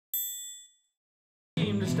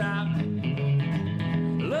seem to stop.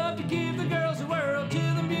 Love to give the girls the world to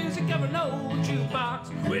the music of an old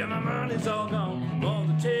jukebox. Well, my money's all gone on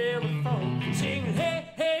the telephone, singing, hey,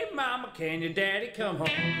 hey, mama, can your daddy come home?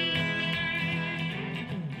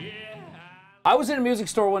 I was in a music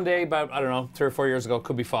store one day about, I don't know, 3 or 4 years ago,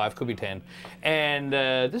 could be 5, could be 10. And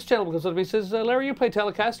this gentleman comes up to me and says, Larry, you play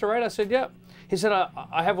Telecaster, right? I said, yeah. He said,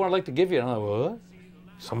 I have one I'd like to give you. And I'm like, what?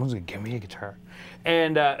 Someone's going to give me a guitar.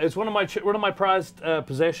 And it's one of my prized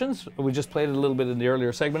possessions. We just played it a little bit in the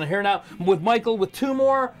earlier segment. And here now with Michael with 2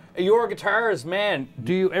 more your guitars. Man,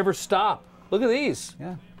 do you ever stop? Look at these.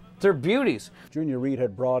 Yeah. They're beauties. Junior Reid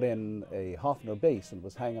had brought in a Hofner bass and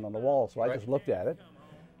was hanging on the wall, so I just looked at it,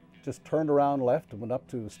 just turned around left, went up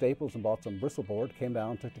to Staples and bought some Bristolboard, came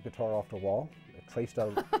down, took the guitar off the wall, traced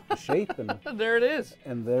out the shape, and there it is.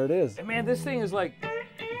 And there it is. And man, this thing is like...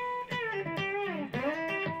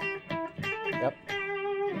 Yep.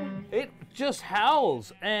 It just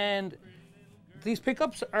howls, and these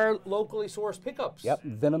pickups are locally sourced pickups. Yep,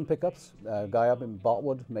 Venom pickups. A guy up in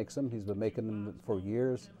Botwood makes them. He's been making them for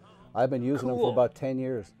years. I've been using them for about 10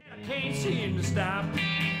 years. I can't seem to stop.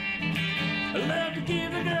 I love to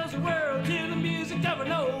give the girls the world to the music of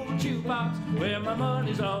an old jukebox. Where my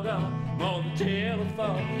money's all gone on the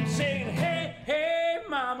telephone, saying, hey, hey,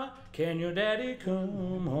 mama, can your daddy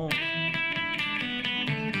come home?